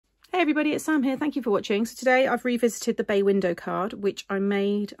everybody, it's Sam here. Thank you for watching. So today I've revisited the bay window card, which I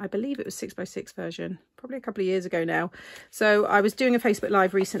made, I believe it was 6x6 version, probably a couple of years ago now. So I was doing a Facebook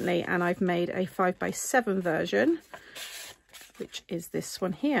Live recently and I've made a 5x7 version, which is this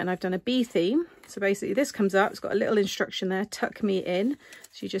one here. And I've done a bee theme. So basically this comes up, it's got a little instruction there, tuck me in.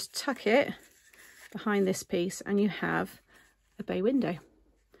 So you just tuck it behind this piece and you have a bay window.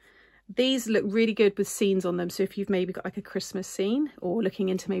 These look really good with scenes on them. So if you've maybe got like a Christmas scene or looking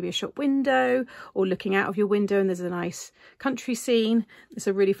into maybe a shop window or looking out of your window and there's a nice country scene, it's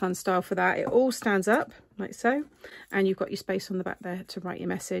a really fun style for that. It all stands up like so, and you've got your space on the back there to write your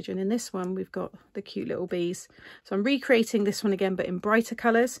message. And in this one, we've got the cute little bees. So I'm recreating this one again, but in brighter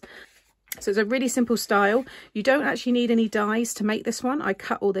colours. So it's a really simple style. You don't actually need any dies to make this one. I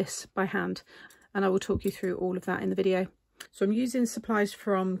cut all this by hand and I will talk you through all of that in the video. So I'm using supplies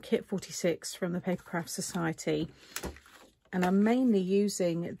from Kit 46 from the Papercraft Society, and I'm mainly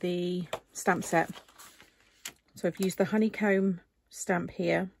using the stamp set. So I've used the honeycomb stamp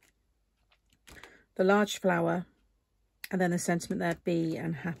here, the large flower, and then the sentiment there, bee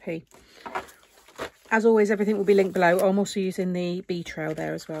and happy. As always, everything will be linked below. I'm also using the bee trail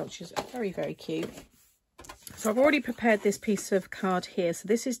there as well, which is very, very cute. So I've already prepared this piece of card here. So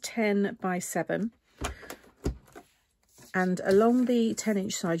this is 10x7. And along the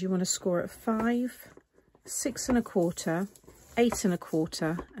 10-inch side, you want to score at 5, 6 1/4, 8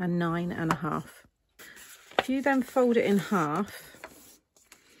 1/4, and 9 1/2. If you then fold it in half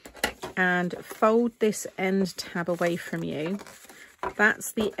and fold this end tab away from you,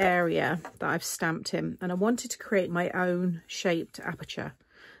 that's the area that I've stamped in. And I wanted to create my own shaped aperture.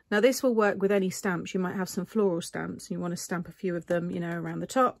 Now this will work with any stamps. You might have some floral stamps and you want to stamp a few of them, you know, around the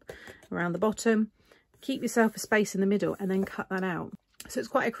top, around the bottom. Keep yourself a space in the middle and then cut that out. So it's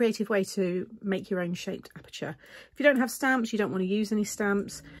quite a creative way to make your own shaped aperture. If you don't have stamps, you don't want to use any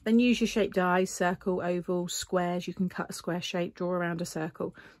stamps, then use your shaped dies, circle, oval, squares. You can cut a square shape, draw around a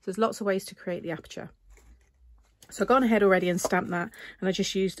circle. So there's lots of ways to create the aperture. So I've gone ahead already and stamped that, and I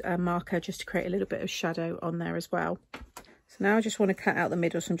just used a marker just to create a little bit of shadow on there as well. So now I just want to cut out the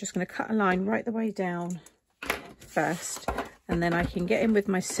middle. So I'm just going to cut a line right the way down first. And then I can get in with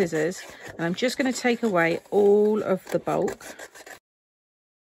my scissors and I'm just going to take away all of the bulk.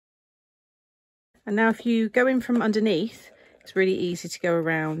 And now if you go in from underneath, it's really easy to go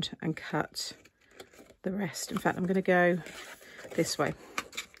around and cut the rest. In fact, I'm going to go this way.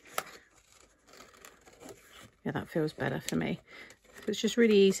 Yeah, that feels better for me. So it's just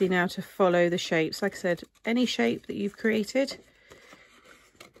really easy now to follow the shapes. Like I said, any shape that you've created,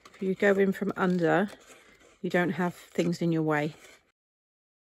 if you go in from under, you don't have things in your way.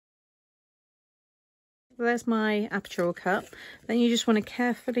 There's my aperture all cut. Then you just want to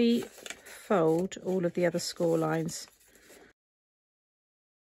carefully fold all of the other score lines.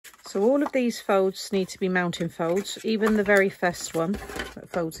 So all of these folds need to be mounting folds, even the very first one that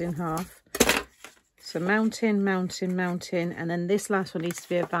folds in half. So mounting, mounting, mounting, and then this last one needs to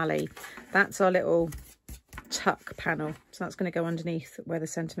be a valley. That's our little tuck panel. So that's going to go underneath where the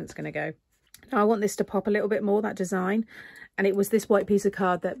sentiment's going to go. Now I want this to pop a little bit more, that design, and it was this white piece of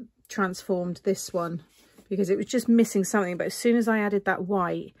card that transformed this one because it was just missing something. But as soon as I added that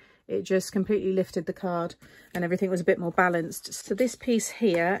white, it just completely lifted the card and everything was a bit more balanced. So this piece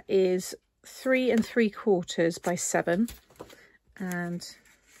here is 3 3/4 by 7, and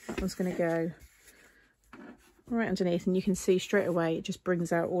that one's going to go right underneath, and you can see straight away it just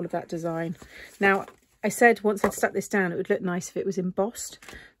brings out all of that design. Now I said once I'd stuck this down it would look nice if it was embossed.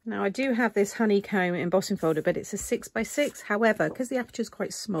 Now I do have this honeycomb embossing folder, but it's a 6x6. However, because the aperture is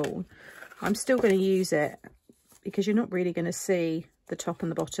quite small, I'm still going to use it because you're not really going to see the top and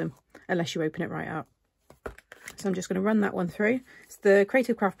the bottom unless you open it right up. So I'm just going to run that one through. It's the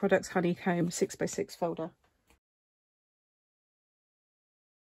Creative Craft Products honeycomb 6x6 folder.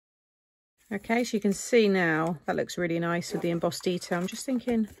 Okay, so you can see now that looks really nice with the embossed detail. I'm just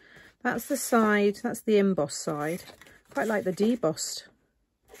thinking that's the side, that's the embossed side. Quite like the debossed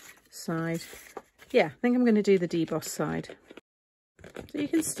side. Yeah, I think I'm going to do the debossed side. So you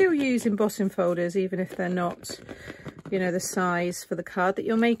can still use embossing folders even if they're not, you know, the size for the card that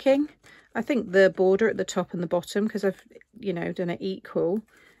you're making. I think the border at the top and the bottom, because I've, you know, done it equal,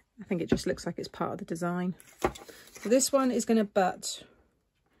 I think it just looks like it's part of the design. So this one is going to butt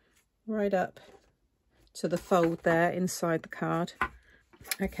right up to the fold there inside the card.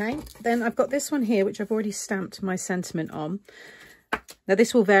 Okay, then I've got this one here which I've already stamped my sentiment on. Now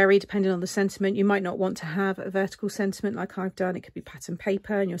this will vary depending on the sentiment. You might not want to have a vertical sentiment like I've done. It could be pattern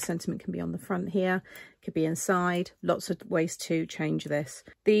paper and your sentiment can be on the front here. It could be inside. Lots of ways to change this.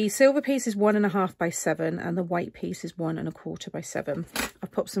 The silver piece is 1.5 by 7 and the white piece is 1.25 by 7.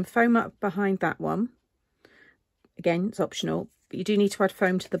 I've popped some foam up behind that one. Again, it's optional, but you do need to add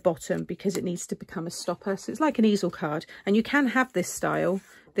foam to the bottom because it needs to become a stopper. So it's like an easel card, and you can have this style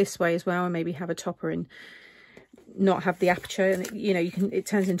this way as well and maybe have a topper and not have the aperture, and you know, it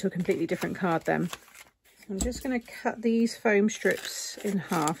turns into a completely different card then. So I'm just going to cut these foam strips in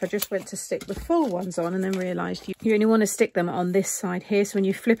half. I just went to stick the full ones on and then realised you only want to stick them on this side here. So when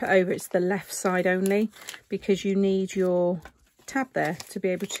you flip it over, it's the left side only, because you need your tab there to be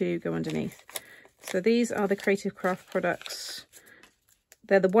able to go underneath. So these are the Creative Craft products.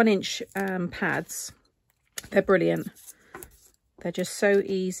 They're the 1-inch pads. They're brilliant. They're just so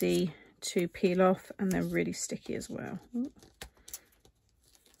easy to peel off and they're really sticky as well. And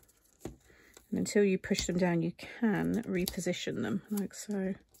until you push them down, you can reposition them like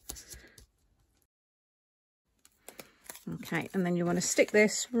so. Okay, and then you want to stick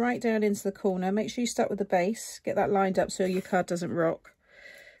this right down into the corner. Make sure you start with the base, get that lined up so your card doesn't rock.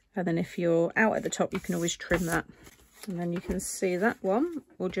 And then if you're out at the top, you can always trim that. And then you can see that one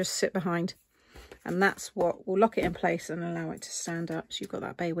will just sit behind. And that's what will lock it in place and allow it to stand up. So you've got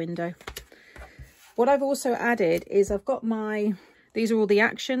that bay window. What I've also added is I've got these are all the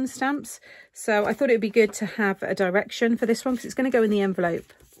action stamps. So I thought it would be good to have a direction for this one because it's going to go in the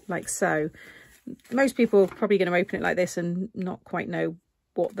envelope like so. Most people are probably going to open it like this and not quite know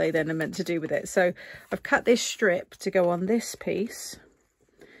what they then are meant to do with it. So I've cut this strip to go on this piece.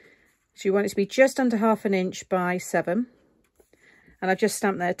 So you want it to be just under 1/2 inch by 7. And I've just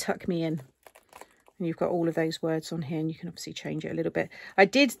stamped there, tuck me in. And you've got all of those words on here and you can obviously change it a little bit. I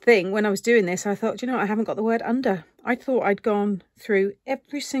did think when I was doing this, I thought, you know what, I haven't got the word under. I thought I'd gone through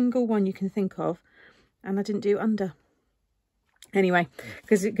every single one you can think of and I didn't do under. Anyway,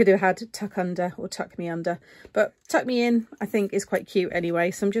 because it could have had tuck under or tuck me under. But tuck me in, I think, is quite cute anyway.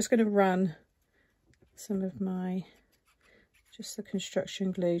 So I'm just going to run some of just the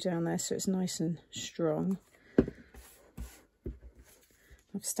construction glue down there so it's nice and strong.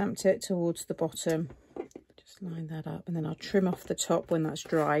 I've stamped it towards the bottom, just line that up, and then I'll trim off the top when that's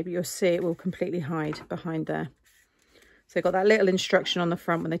dry, but you'll see it will completely hide behind there. So they've got that little instruction on the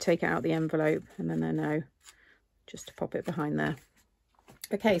front when they take it out the envelope, and then they know just to pop it behind there.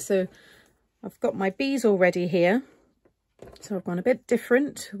 Okay, so I've got my bees already here. So I've gone a bit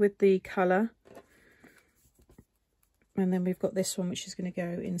different with the colour. And then we've got this one, which is going to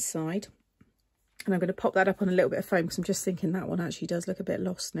go inside. And I'm going to pop that up on a little bit of foam because I'm just thinking that one actually does look a bit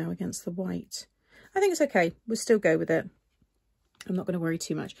lost now against the white. I think it's okay. We'll still go with it. I'm not going to worry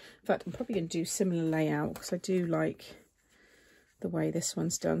too much. In fact, I'm probably going to do similar layout because I do like the way this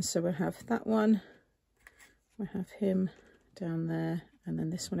one's done. So we'll have that one. We'll have him down there. And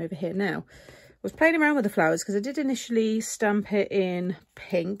then this one over here. Now, I was playing around with the flowers because I did initially stamp it in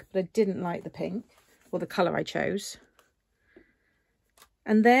pink, but I didn't like the pink or the colour I chose.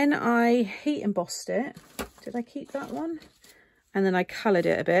 And then I heat embossed it. Did I keep that one? And then I coloured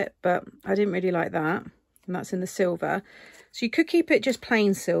it a bit, but I didn't really like that. And that's in the silver. So you could keep it just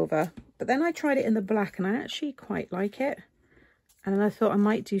plain silver. But then I tried it in the black and I actually quite like it. And then I thought I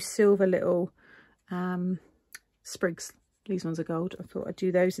might do silver little sprigs. These ones are gold. I thought I'd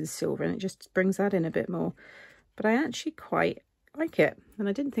do those in silver and it just brings that in a bit more. But I actually quite like it. And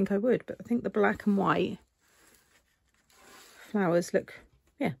I didn't think I would, but I think the black and white flowers look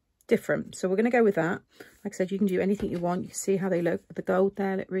different, so we're going to go with that. Like I said, you can do anything you want. You can see how they look, but the gold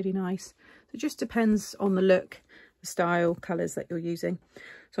there look really nice. So it just depends on the look, the style, colours that you're using.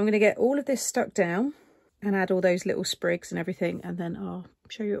 So I'm going to get all of this stuck down and add all those little sprigs and everything, and then I'll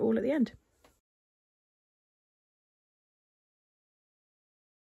show you it all at the end.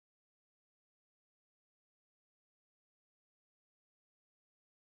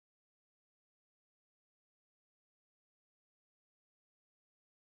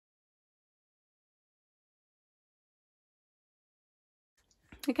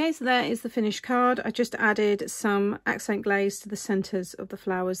 Okay, so there is the finished card. I just added some accent glaze to the centres of the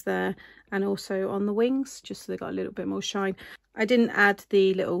flowers there and also on the wings, just so they got a little bit more shine. I didn't add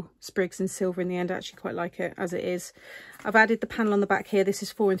the little sprigs in silver in the end. I actually quite like it as it is. I've added the panel on the back here. This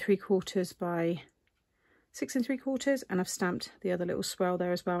is 4 3/4 by 6 3/4, and I've stamped the other little swirl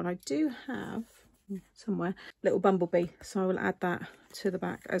there as well. And I do have somewhere little bumblebee, so I will add that to the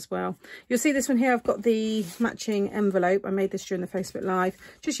back as well. You'll see this one here, I've got the matching envelope. I made this during the Facebook Live.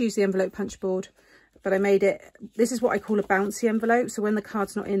 Just use the envelope punch board, but I made it, this is what I call a bouncy envelope, so when the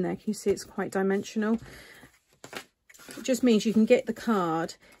card's not in there, can you see it's quite dimensional? It just means you can get the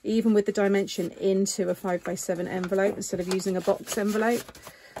card, even with the dimension, into a 5x7 envelope instead of using a box envelope.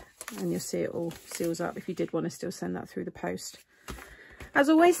 And you'll see it all seals up if you did want to still send that through the post. As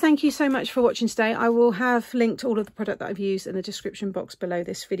always, thank you so much for watching today. I will have linked all of the product that I've used in the description box below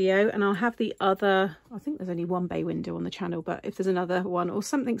this video, and I'll have the other, I think there's only one bay window on the channel, but if there's another one or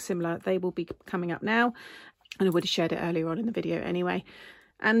something similar, they will be coming up now, and I would have shared it earlier on in the video anyway.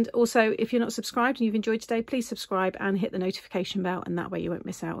 And also, if you're not subscribed and you've enjoyed today, please subscribe and hit the notification bell, and that way you won't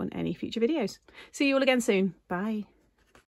miss out on any future videos. See you all again soon. Bye.